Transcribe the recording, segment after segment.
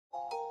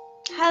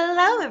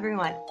Hello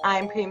everyone,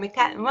 I'm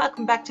Primakat and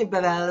welcome back to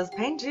Bevel's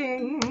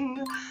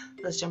painting.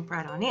 Let's jump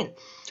right on in.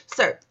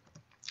 So,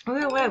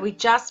 we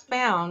just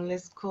found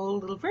this cool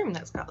little room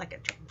that's got like a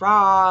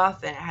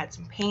giraffe and it had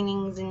some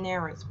paintings in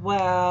there as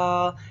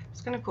well.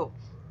 It's kind of cool.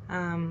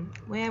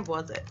 Where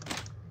was it?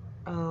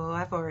 Oh,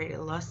 I've already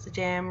lost the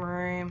damn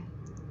room.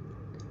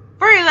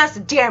 I've already lost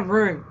the damn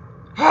room!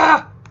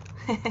 Ah!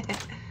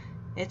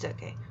 It's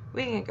okay.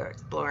 We can go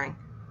exploring.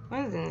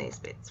 What is in these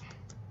bits?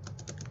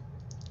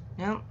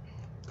 Nope.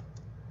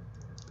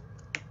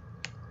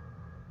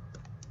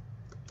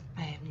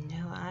 I have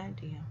no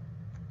idea.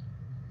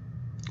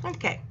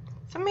 Okay,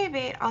 so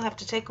maybe I'll have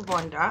to take a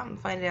wander and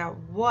find out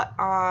what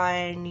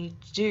I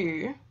need to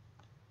do.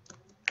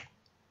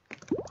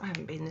 I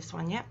haven't been this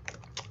one yet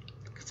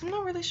because I'm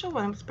not really sure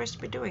what I'm supposed to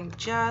be doing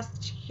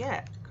just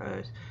yet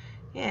because,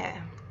 yeah,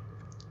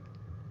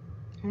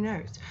 who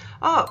knows.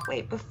 Oh,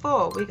 wait,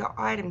 before we got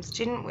items,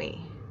 didn't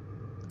we?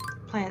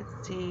 Plant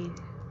seed.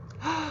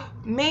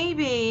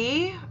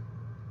 Maybe.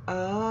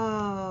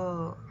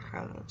 Oh,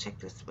 I'll check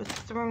this.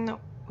 What's the room that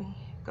we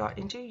got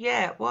into?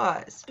 Yeah, it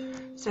was.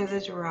 So the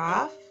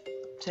giraffe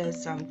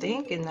says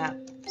something in that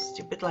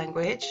stupid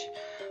language.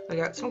 We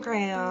got some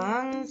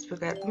crayons, we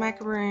got the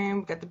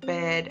macaroon, we got the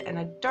bed, and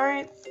I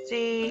don't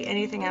see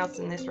anything else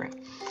in this room.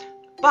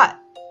 But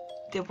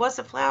there was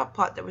a flower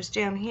pot that was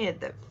down here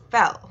that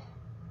fell.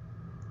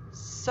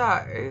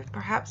 So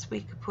perhaps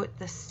we could put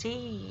the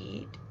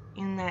seed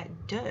in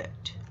that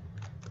dirt.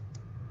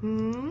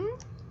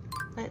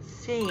 Let's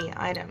see,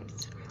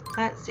 items.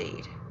 Plant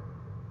seed.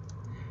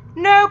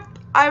 Nope,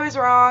 I was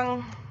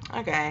wrong.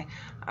 Okay,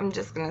 I'm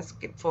just gonna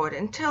skip forward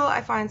until I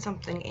find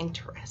something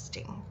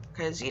interesting,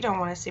 because you don't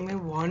want to see me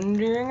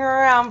wandering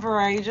around for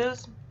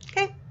ages.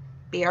 Okay,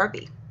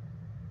 BRB.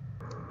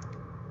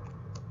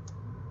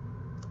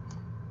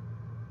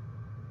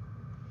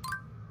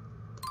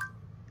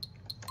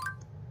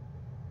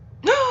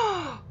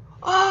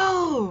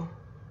 Oh,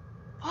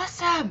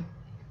 awesome.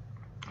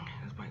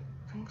 Here's my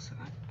things.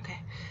 Okay.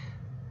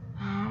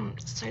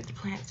 Save the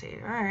plant seed.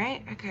 All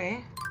right.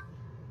 Okay.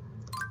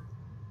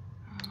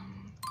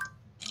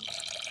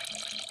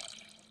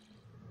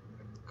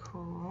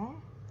 Cool.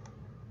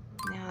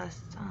 Now the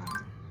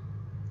sun.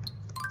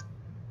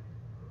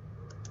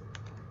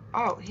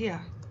 Oh,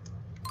 here.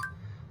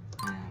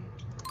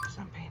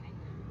 Sun painting.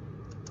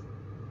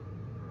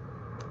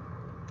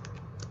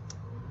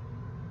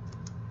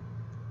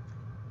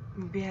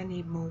 Maybe I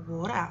need more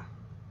water.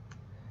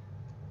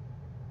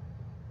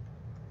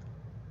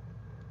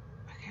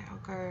 Okay, I'll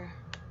go.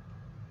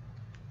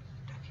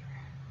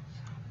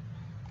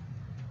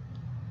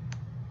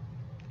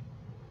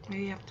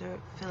 Maybe you have to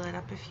fill it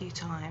up a few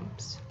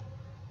times.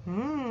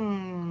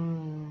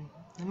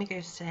 Let me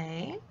go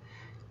save.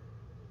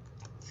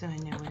 So I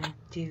know what I'm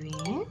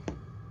doing.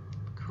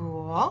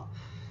 Cool.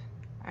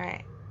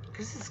 Alright.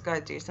 Because this has got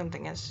to do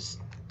something. It's just,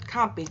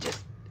 can't be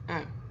just,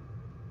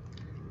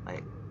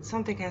 like,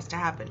 something has to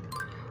happen.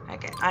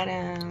 Okay,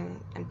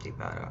 item, empty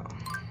bottle.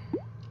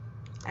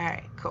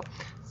 Alright, cool.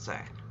 So,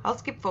 I'll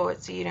skip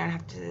forward so you don't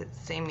have to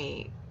see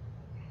me,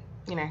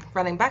 you know,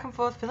 running back and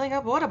forth filling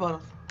up water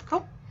bottles.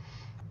 Cool.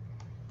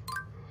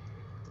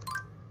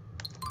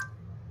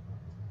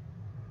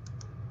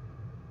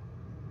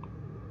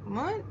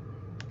 What?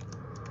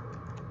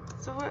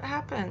 So what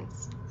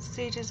happens? The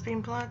seed has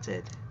been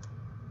planted.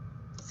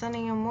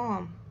 Sunny and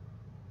warm.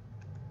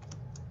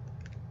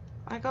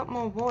 I got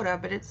more water,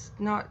 but it's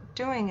not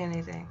doing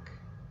anything.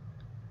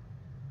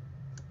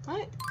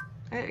 What?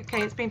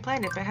 Okay, it's been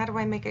planted, but how do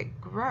I make it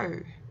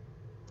grow?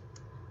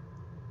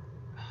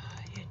 Oh,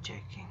 you're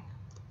joking.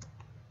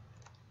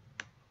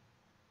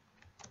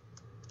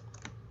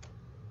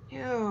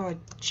 You're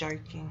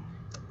joking.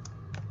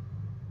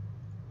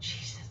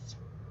 Jesus.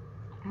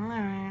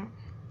 Alright.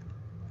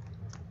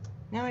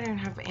 Now I don't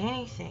have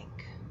anything.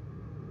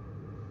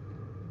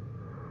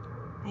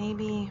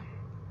 Maybe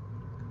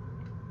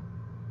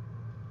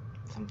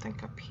something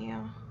up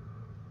here.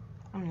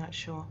 I'm not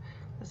sure.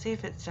 Let's see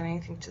if it's done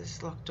anything to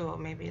this locked door.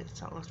 Maybe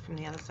it's not locked from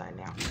the other side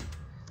now.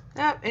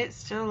 Nope, it's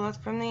still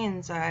locked from the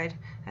inside.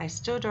 I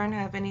still don't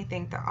have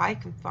anything that I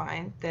can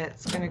find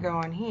that's going to go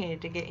on here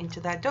to get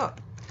into that door.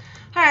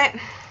 Alright.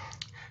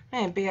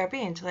 And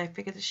BRB until I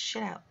figure this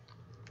shit out.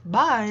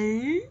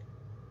 Bye!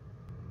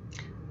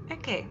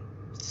 Okay,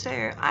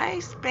 so I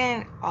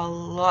spent a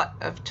lot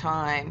of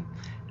time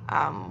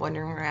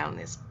wandering around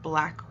this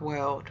black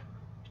world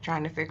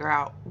trying to figure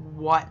out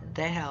what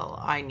the hell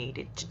I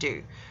needed to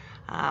do.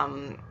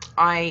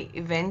 I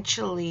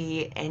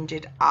eventually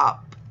ended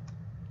up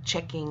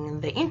checking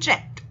the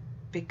internet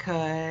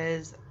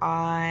because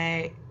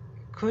I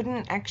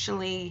couldn't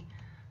actually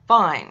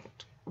find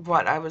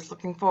what I was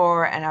looking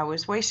for, and I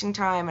was wasting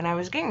time, and I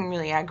was getting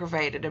really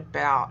aggravated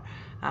about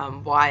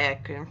why I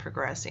couldn't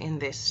progress in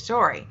this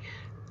story.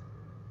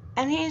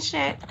 And the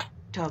internet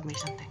told me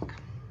something.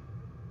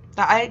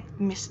 That I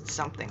missed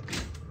something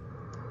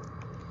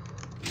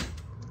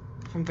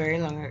from very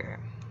long ago.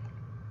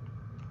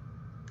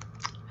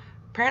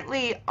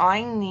 Apparently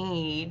I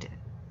need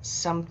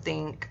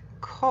something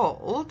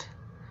called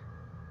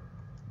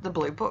the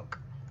blue book,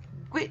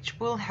 which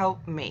will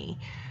help me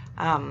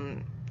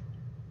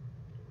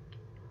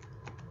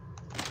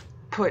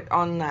put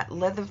on that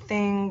leather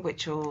thing,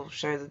 which will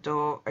show the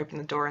door, open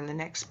the door in the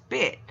next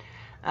bit.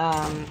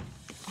 Oh,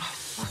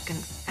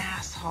 fucking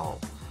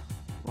asshole.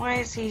 Why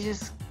is he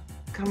just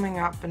coming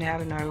up and out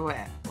of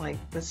nowhere? Like,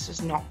 that's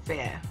just not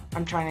fair.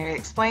 I'm trying to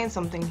explain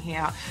something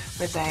here.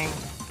 We're saying,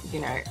 you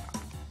know...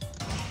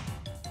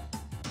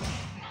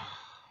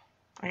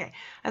 Okay,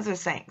 as I was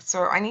saying,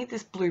 so I need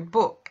this blue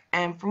book,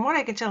 and from what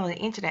I can tell on the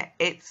internet,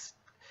 it's...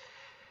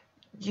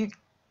 You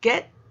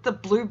get the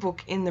blue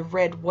book in the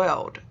red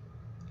world.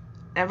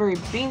 I've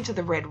already been to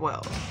the red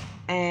world,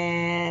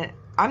 and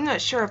I'm not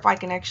sure if I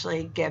can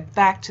actually get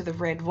back to the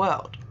red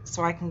world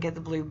so I can get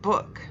the blue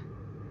book.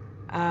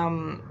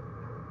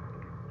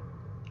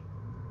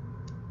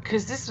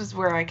 Because this was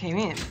where I came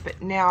in,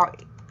 but now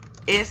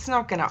it's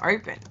not going to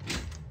open.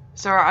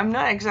 So I'm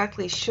not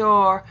exactly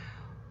sure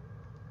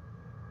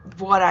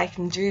what I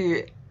can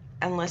do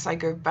unless I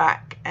go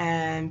back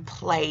and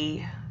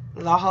play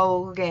the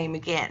whole game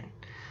again.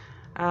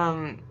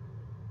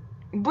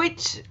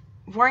 Which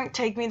won't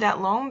take me that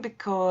long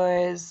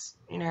because,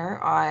 you know,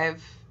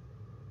 I've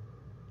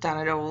done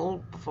it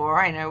all before.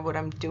 I know what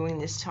I'm doing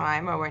this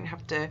time. I won't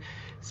have to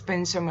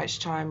spend so much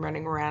time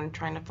running around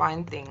trying to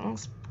find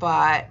things.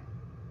 But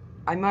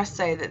I must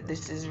say that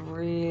this is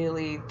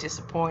really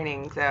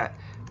disappointing, that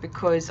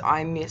because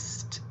I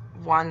missed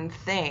one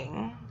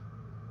thing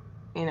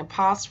in a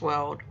past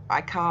world,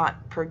 I can't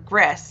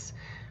progress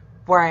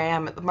where I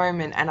am at the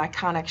moment, and I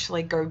can't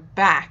actually go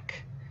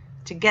back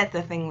to get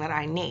the thing that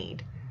I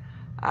need.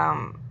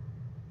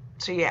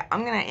 So yeah,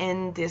 I'm going to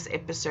end this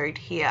episode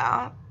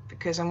here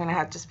because I'm going to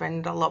have to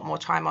spend a lot more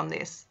time on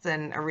this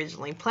than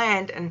originally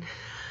planned, and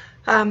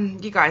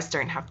you guys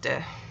don't have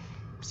to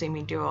see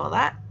me do all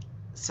that.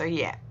 So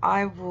yeah,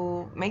 I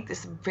will make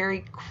this a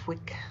very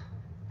quick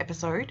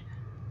episode.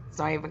 It's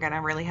not even going to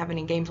really have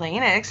any gameplay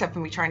in it except for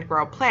me trying to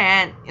grow a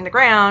plant in the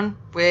ground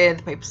with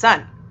a paper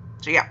sun.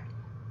 So yeah,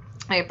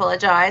 I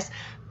apologize,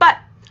 but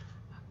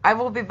I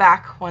will be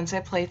back once I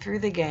play through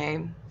the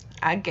game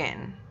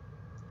again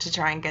to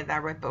try and get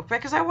that red book,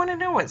 because I want to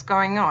know what's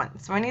going on.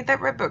 So I need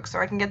that red book so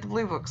I can get the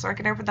blue book so I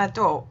can open that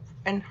door,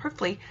 and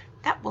hopefully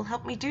that will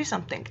help me do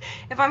something.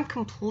 If I'm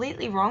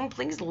completely wrong,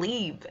 please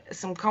leave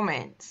some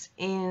comments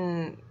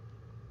in,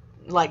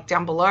 like,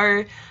 down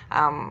below.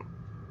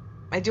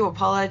 I do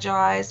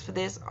apologize for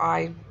this.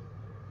 I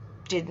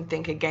didn't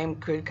think a game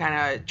could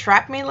kind of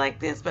trap me like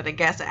this, but I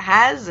guess it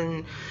has,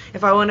 and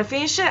if I want to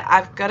finish it,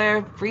 I've got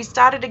to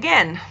restart it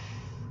again.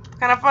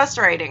 Kind of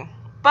frustrating,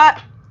 but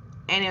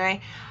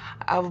anyway,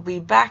 I will be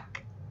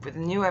back with a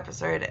new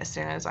episode as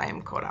soon as I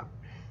am caught up.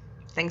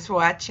 Thanks for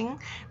watching.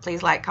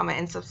 Please like, comment,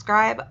 and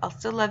subscribe. I'll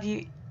still love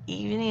you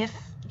even if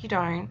you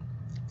don't.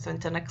 So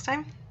until next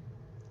time,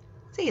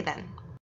 see you then.